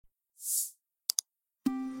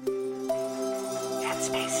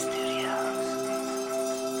Headspace Studios.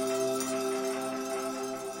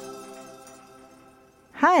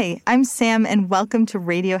 Hi, I'm Sam, and welcome to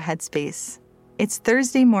Radio Headspace. It's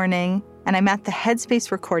Thursday morning, and I'm at the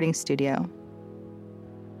Headspace recording studio.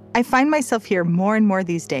 I find myself here more and more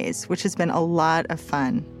these days, which has been a lot of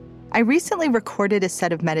fun. I recently recorded a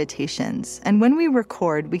set of meditations, and when we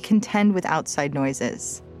record, we contend with outside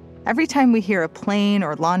noises. Every time we hear a plane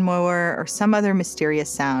or lawnmower or some other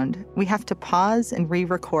mysterious sound, we have to pause and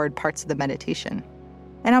re-record parts of the meditation.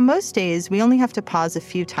 And on most days, we only have to pause a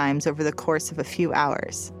few times over the course of a few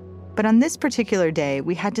hours. But on this particular day,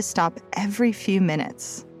 we had to stop every few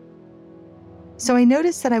minutes. So I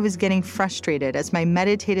noticed that I was getting frustrated as my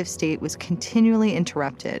meditative state was continually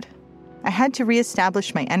interrupted. I had to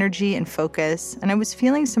reestablish my energy and focus, and I was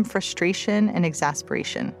feeling some frustration and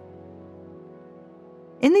exasperation.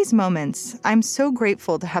 In these moments, I'm so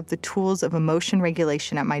grateful to have the tools of emotion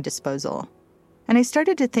regulation at my disposal. And I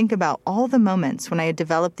started to think about all the moments when I had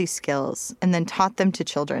developed these skills and then taught them to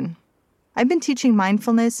children. I've been teaching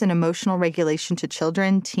mindfulness and emotional regulation to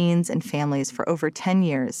children, teens, and families for over 10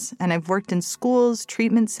 years, and I've worked in schools,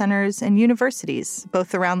 treatment centers, and universities,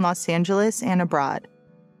 both around Los Angeles and abroad.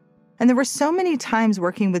 And there were so many times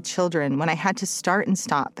working with children when I had to start and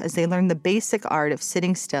stop as they learned the basic art of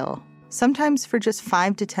sitting still, sometimes for just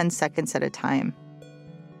 5 to 10 seconds at a time.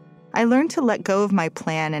 I learned to let go of my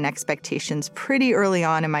plan and expectations pretty early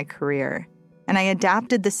on in my career, and I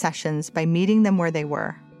adapted the sessions by meeting them where they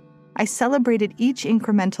were. I celebrated each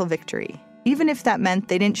incremental victory, even if that meant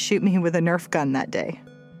they didn't shoot me with a Nerf gun that day.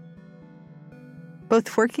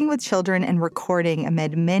 Both working with children and recording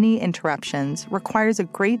amid many interruptions requires a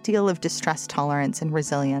great deal of distress tolerance and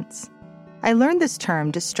resilience. I learned this term,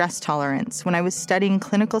 distress tolerance, when I was studying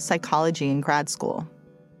clinical psychology in grad school.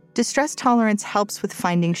 Distress tolerance helps with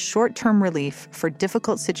finding short-term relief for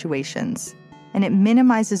difficult situations, and it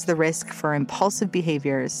minimizes the risk for impulsive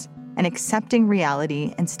behaviors and accepting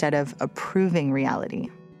reality instead of approving reality.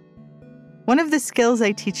 One of the skills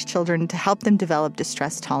I teach children to help them develop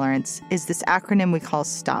distress tolerance is this acronym we call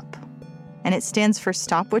STOP. And it stands for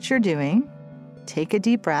stop what you're doing, take a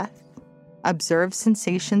deep breath, observe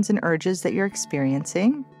sensations and urges that you're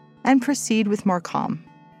experiencing, and proceed with more calm.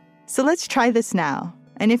 So let's try this now.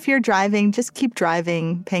 And if you're driving, just keep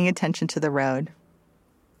driving, paying attention to the road.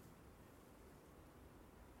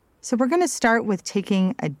 So we're going to start with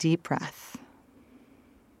taking a deep breath.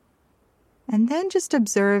 And then just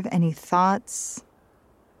observe any thoughts,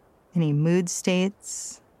 any mood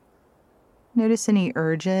states. Notice any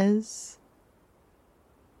urges.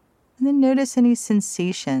 And then notice any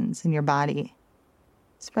sensations in your body,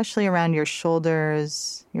 especially around your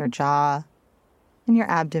shoulders, your jaw, and your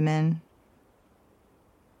abdomen.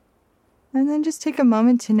 And then just take a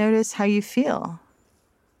moment to notice how you feel.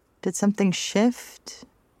 Did something shift?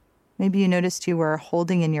 Maybe you noticed you were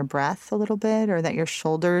holding in your breath a little bit, or that your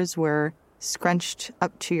shoulders were scrunched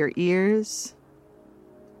up to your ears.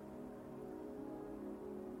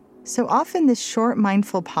 So often this short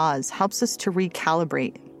mindful pause helps us to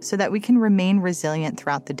recalibrate so that we can remain resilient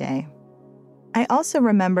throughout the day. I also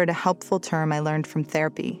remembered a helpful term I learned from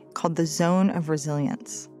therapy called the zone of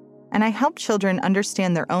resilience. And I help children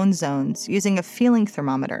understand their own zones using a feeling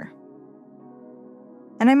thermometer.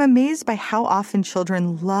 And I'm amazed by how often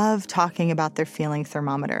children love talking about their feeling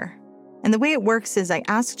thermometer. And the way it works is I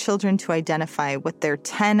ask children to identify what their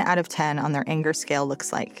 10 out of 10 on their anger scale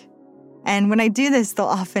looks like. And when I do this, they'll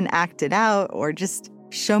often act it out or just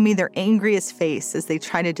show me their angriest face as they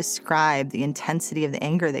try to describe the intensity of the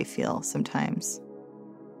anger they feel sometimes.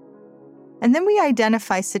 And then we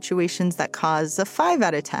identify situations that cause a 5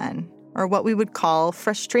 out of 10, or what we would call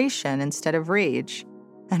frustration instead of rage,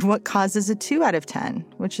 and what causes a 2 out of 10,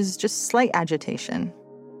 which is just slight agitation.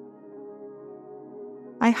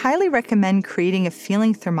 I highly recommend creating a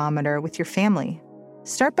feeling thermometer with your family.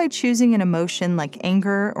 Start by choosing an emotion like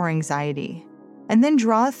anger or anxiety, and then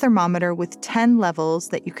draw a thermometer with 10 levels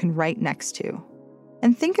that you can write next to.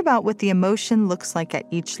 And think about what the emotion looks like at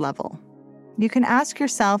each level. You can ask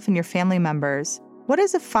yourself and your family members, what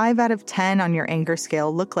does a 5 out of 10 on your anger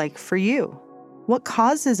scale look like for you? What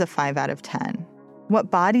causes a 5 out of 10?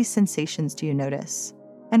 What body sensations do you notice?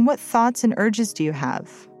 And what thoughts and urges do you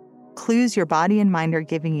have? Clues your body and mind are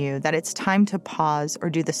giving you that it's time to pause or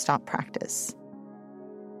do the stop practice.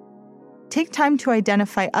 Take time to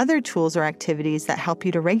identify other tools or activities that help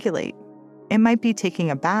you to regulate. It might be taking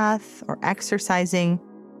a bath or exercising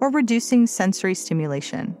or reducing sensory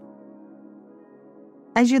stimulation.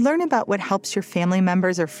 As you learn about what helps your family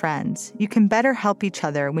members or friends, you can better help each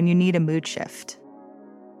other when you need a mood shift.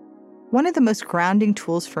 One of the most grounding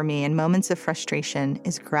tools for me in moments of frustration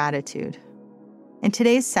is gratitude. In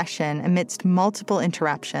today's session, amidst multiple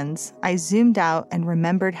interruptions, I zoomed out and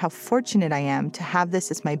remembered how fortunate I am to have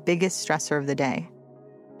this as my biggest stressor of the day.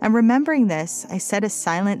 And remembering this, I said a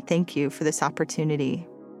silent thank you for this opportunity,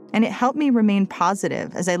 and it helped me remain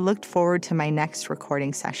positive as I looked forward to my next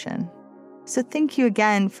recording session. So thank you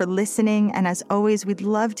again for listening, and as always, we'd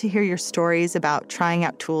love to hear your stories about trying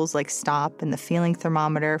out tools like Stop and the feeling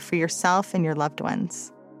thermometer for yourself and your loved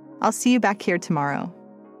ones. I'll see you back here tomorrow.